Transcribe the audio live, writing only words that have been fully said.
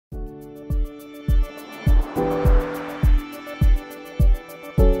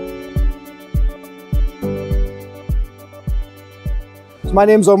So my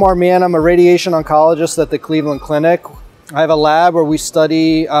name is Omar Mian. I'm a radiation oncologist at the Cleveland Clinic. I have a lab where we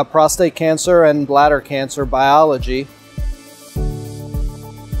study prostate cancer and bladder cancer biology.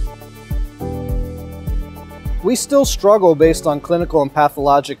 We still struggle based on clinical and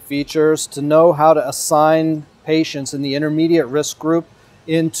pathologic features to know how to assign patients in the intermediate risk group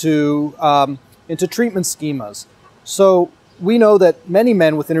into treatment schemas. So we know that many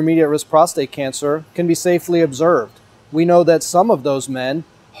men with intermediate risk prostate cancer can be safely observed. We know that some of those men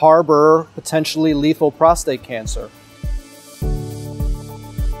harbor potentially lethal prostate cancer.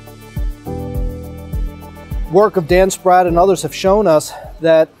 Work of Dan Spratt and others have shown us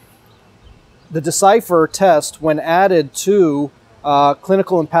that the Decipher test, when added to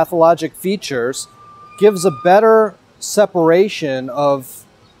clinical and pathologic features, gives a better separation of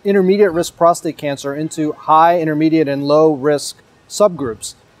intermediate risk prostate cancer into high, intermediate, and low risk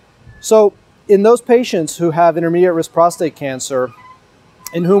subgroups. So in those patients who have intermediate risk prostate cancer,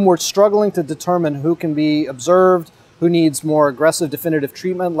 in whom we're struggling to determine who can be observed, who needs more aggressive definitive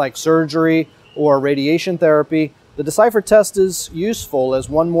treatment like surgery or radiation therapy, the Decipher test is useful as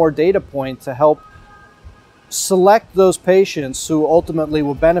one more data point to help select those patients who ultimately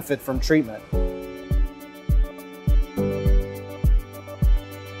will benefit from treatment.